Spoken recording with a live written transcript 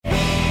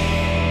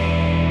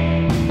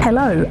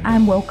Hello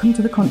and welcome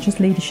to the Conscious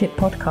Leadership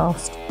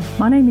Podcast.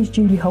 My name is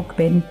Julie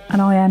Hogbin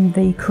and I am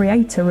the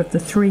creator of the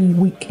 3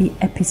 weekly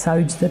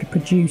episodes that are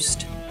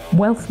produced: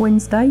 Wealth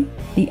Wednesday,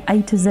 the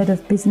A to Z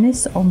of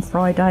Business on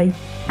Friday,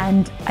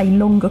 and a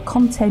longer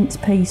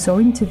content piece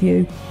or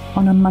interview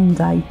on a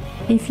Monday.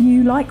 If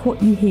you like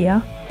what you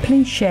hear,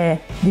 please share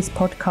this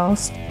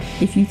podcast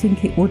if you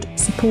think it would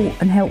support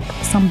and help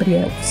somebody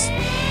else.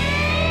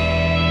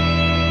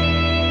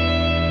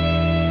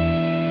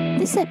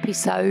 This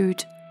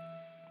episode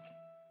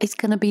is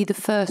going to be the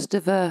first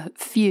of a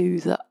few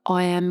that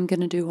I am going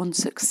to do on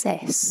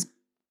success.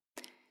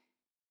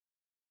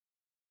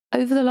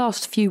 Over the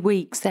last few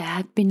weeks, there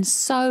have been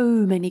so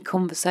many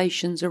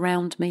conversations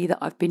around me that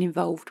I've been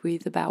involved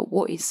with about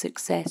what is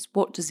success,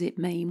 what does it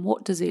mean,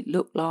 what does it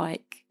look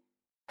like,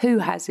 who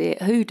has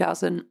it, who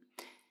doesn't.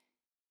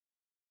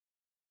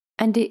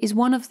 And it is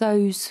one of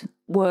those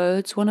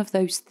words, one of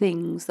those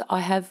things that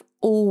I have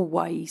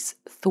always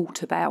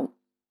thought about.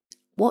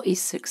 What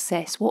is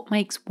success? What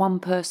makes one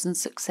person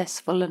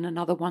successful and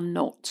another one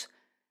not?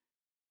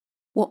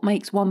 What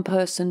makes one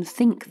person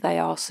think they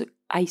are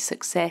a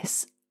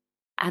success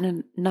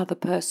and another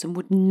person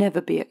would never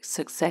be a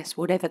success,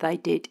 whatever they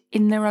did,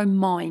 in their own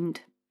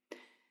mind?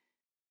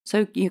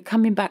 So you're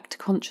coming back to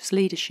conscious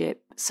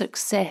leadership.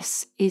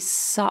 Success is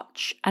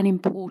such an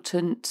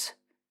important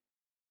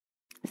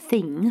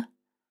thing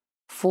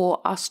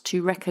for us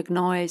to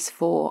recognise,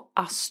 for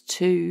us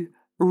to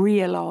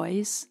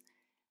realise.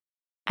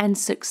 And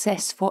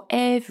success for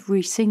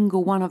every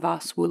single one of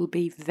us will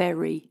be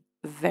very,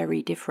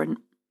 very different.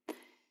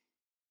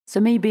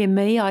 So me being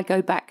me, I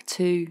go back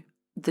to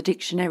the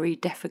dictionary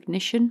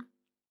definition.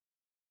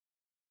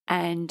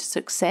 And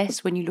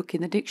success, when you look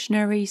in the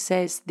dictionary,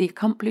 says the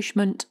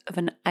accomplishment of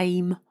an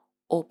aim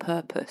or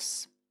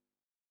purpose.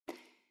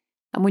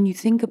 And when you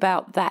think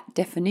about that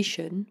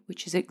definition,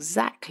 which is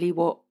exactly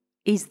what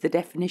is the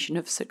definition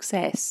of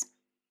success,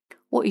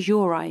 what is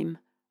your aim?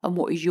 And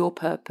what is your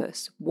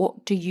purpose?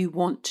 What do you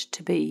want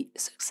to be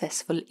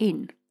successful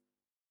in?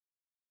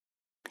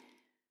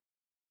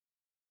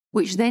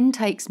 Which then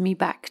takes me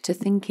back to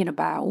thinking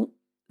about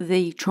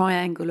the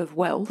triangle of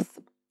wealth.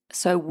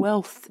 So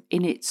wealth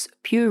in its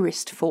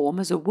purest form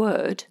as a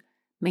word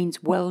means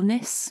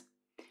wellness.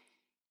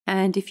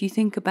 And if you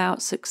think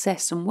about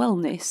success and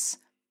wellness,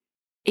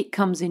 it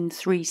comes in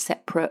 3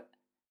 separate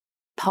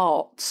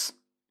parts.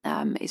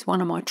 It's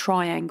one of my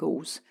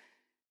triangles.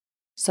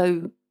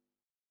 So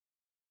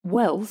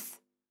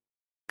wealth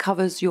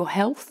covers your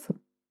health,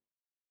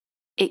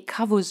 it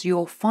covers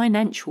your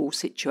financial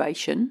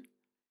situation,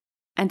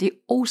 and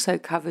it also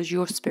covers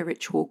your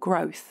spiritual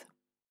growth,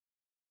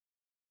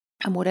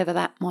 and whatever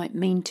that might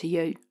mean to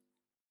you.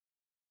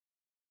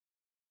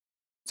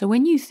 So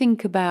when you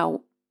think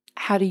about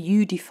how do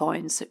you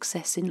define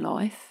success in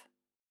life,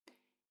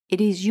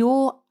 it is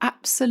your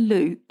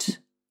absolute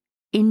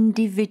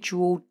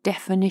individual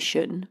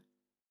definition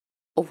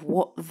of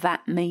what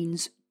that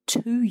means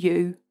to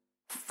you,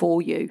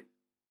 for you.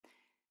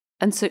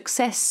 And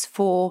success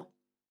for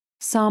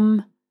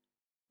some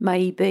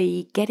may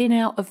be getting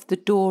out of the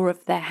door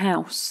of their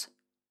house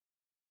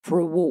for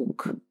a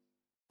walk,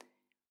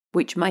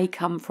 which may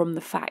come from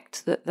the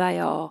fact that they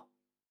are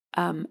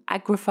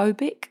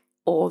agoraphobic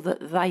or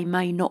that they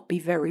may not be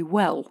very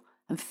well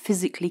and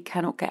physically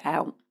cannot get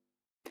out.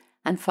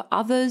 And for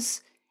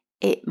others,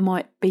 it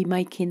might be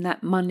making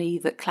that money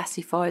that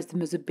classifies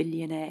them as a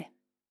billionaire.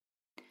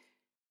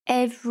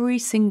 Every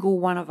single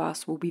one of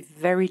us will be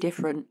very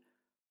different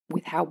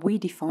with how we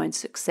define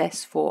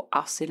success for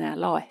us in our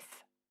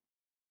life.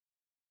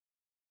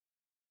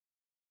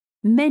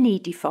 Many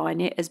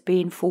define it as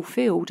being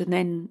fulfilled, and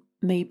then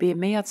me being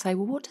me, I'd say,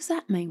 well, what does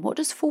that mean? What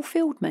does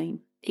fulfilled mean?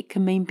 It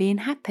can mean being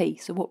happy.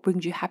 So what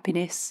brings you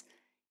happiness?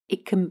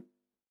 It can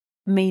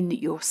mean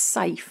that you're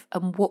safe,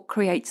 and what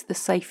creates the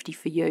safety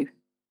for you?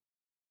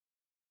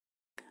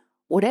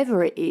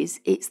 Whatever it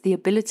is, it's the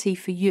ability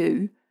for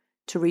you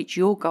to reach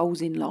your goals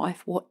in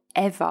life,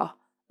 whatever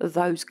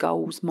those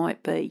goals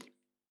might be.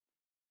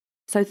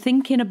 So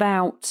thinking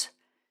about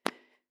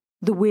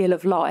the wheel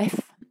of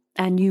life,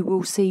 and you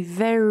will see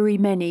very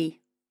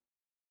many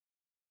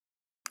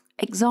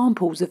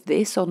examples of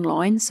this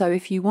online. So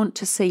if you want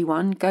to see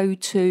one, go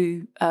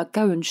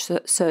and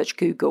search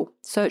Google,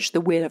 search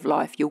the wheel of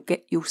life.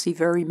 You'll see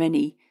very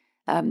many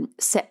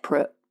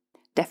separate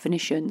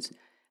definitions.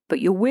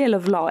 But your wheel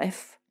of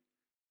life,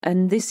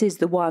 and this is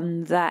the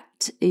one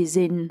that is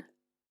in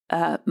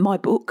my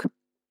book,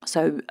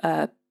 so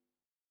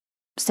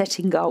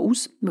Setting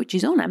Goals, which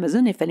is on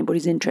Amazon if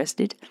anybody's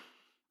interested.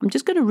 I'm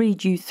just going to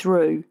read you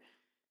through,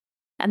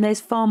 and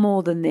there's far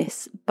more than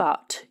this,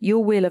 but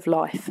your wheel of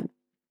life.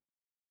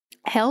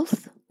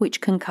 Health, which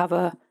can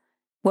cover,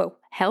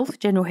 health,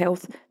 general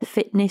health,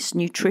 fitness,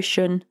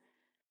 nutrition,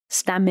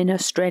 stamina,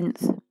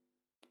 strength.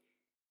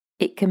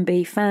 It can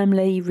be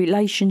family,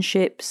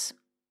 relationships,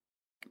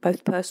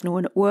 both personal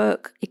and at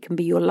work. It can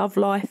be your love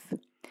life.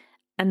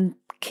 And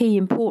key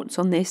importance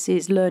on this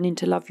is learning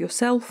to love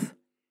yourself,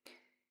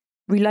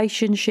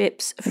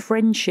 relationships,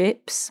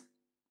 friendships,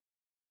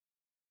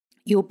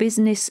 Your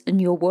business and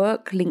your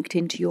work linked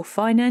into your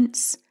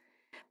finance,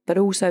 but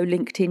also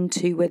linked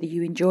into whether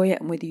you enjoy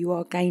it and whether you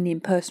are gaining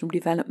personal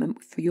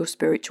development for your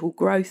spiritual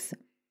growth.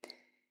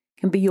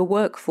 Can be your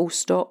work full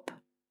stop.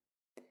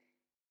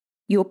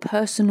 Your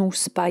personal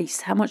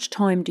space. How much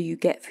time do you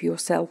get for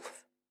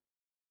yourself?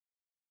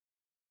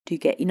 Do you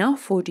get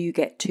enough or do you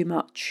get too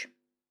much?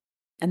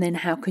 And then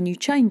how can you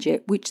change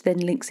it? Which then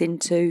links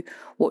into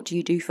what do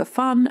you do for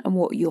fun and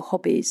what are your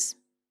hobbies?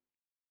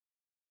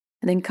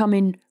 And then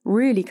coming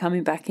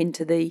back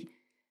into the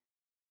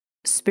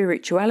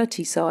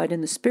spirituality side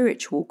and the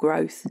spiritual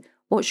growth.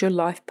 What's your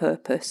life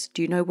purpose?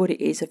 Do you know what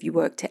it is? Have you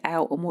worked it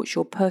out? And what's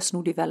your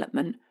personal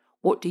development?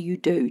 What do you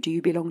do? Do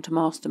you belong to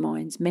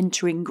masterminds,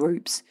 mentoring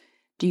groups?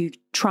 Do you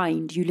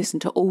train? Do you listen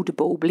to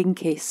Audible,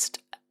 Blinkist?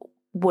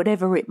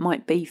 Whatever it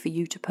might be for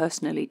you to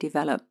personally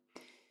develop.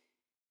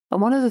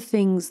 And one of the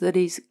things that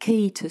is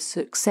key to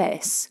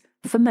success,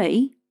 for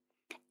me,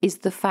 is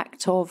the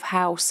fact of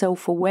how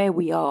self-aware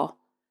we are,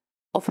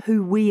 of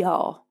who we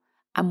are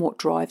and what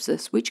drives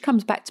us, which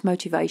comes back to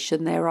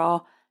motivation. There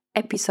are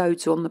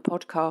episodes on the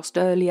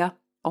podcast earlier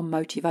on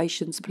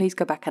motivations. Please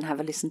go back and have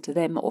a listen to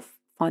them or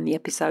find the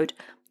episode.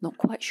 Not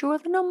quite sure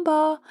of the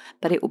number,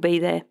 but it will be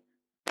there.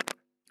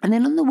 And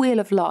then on the Wheel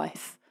of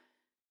Life,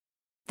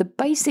 the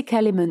basic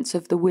elements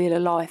of the Wheel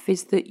of Life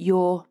is that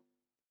your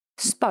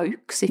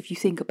spokes, if you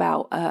think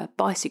about a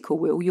bicycle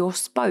wheel, your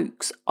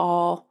spokes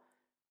are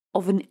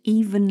of an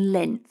even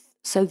length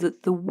so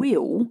that the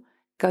wheel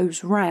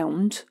goes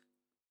round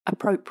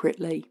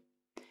appropriately.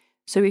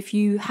 So if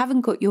you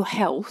haven't got your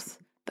health,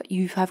 but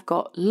you have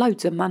got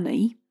loads of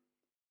money,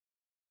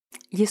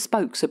 your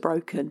spokes are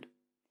broken.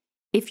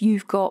 If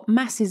you've got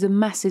masses and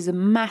masses and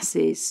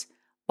masses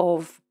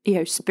of,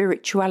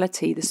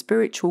 spirituality, the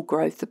spiritual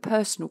growth, the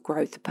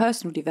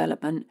personal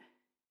development,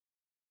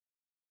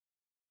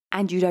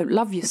 and you don't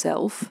love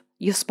yourself,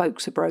 your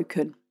spokes are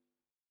broken.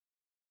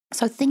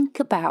 So think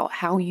about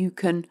how you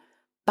can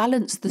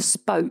balance the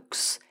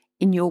spokes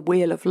in your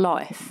wheel of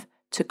life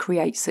to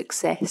create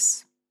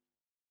success.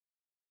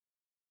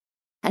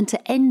 And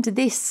to end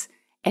this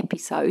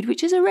episode,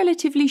 which is a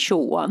relatively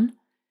short one,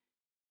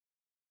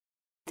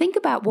 think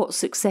about what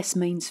success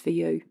means for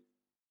you.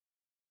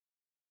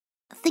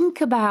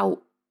 Think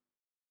about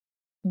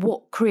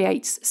what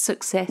creates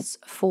success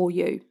for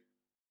you.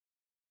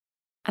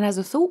 And as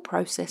a thought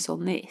process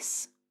on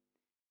this,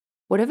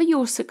 whatever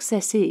your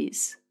success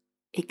is,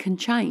 it can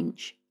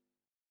change.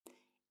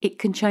 It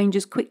can change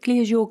as quickly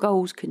as your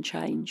goals can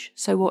change.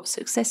 So what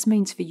success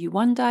means for you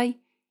one day,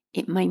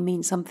 it may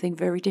mean something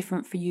very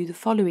different for you the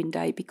following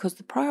day because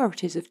the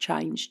priorities have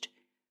changed.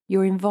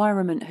 Your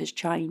environment has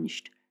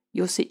changed.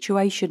 Your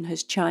situation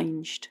has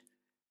changed.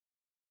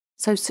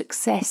 So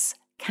success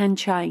can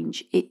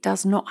change. It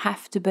does not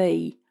have to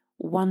be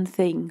one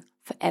thing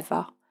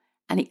forever,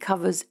 and it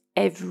covers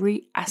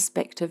every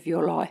aspect of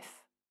your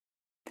life.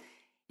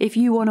 If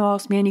you want to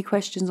ask me any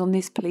questions on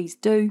this, please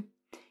do.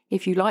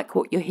 If you like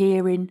what you're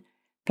hearing,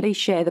 please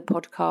share the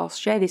podcast,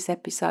 share this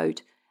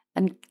episode,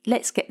 and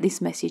let's get this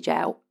message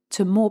out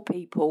to more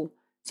people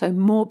so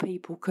more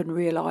people can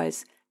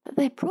realise that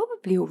they're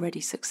probably already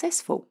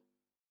successful.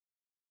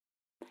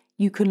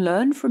 You can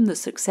learn from the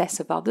success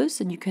of others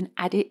and you can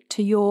add it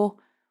to your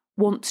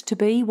want to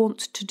be, want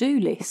to do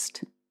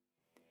list.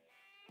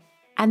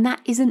 And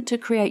that isn't to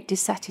create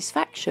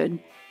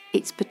dissatisfaction,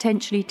 it's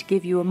potentially to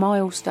give you a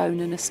milestone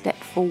and a step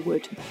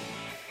forward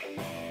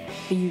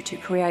for you to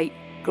create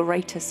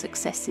greater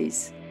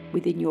successes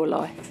within your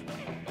life,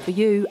 for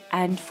you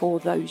and for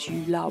those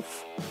you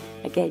love.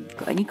 Again,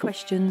 got any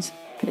questions,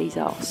 please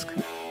ask.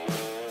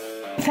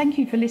 Thank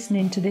you for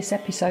listening to this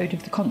episode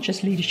of the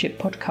Conscious Leadership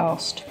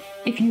Podcast.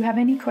 If you have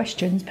any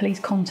questions, please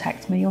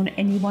contact me on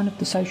any one of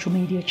the social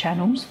media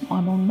channels.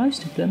 I'm on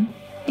most of them,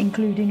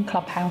 including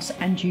Clubhouse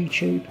and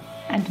YouTube,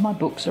 and my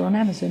books are on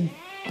Amazon.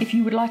 If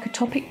you would like a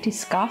topic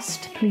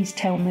discussed, please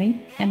tell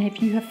me, and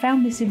if you have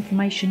found this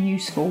information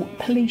useful,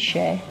 please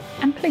share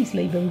and please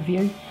leave a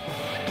review.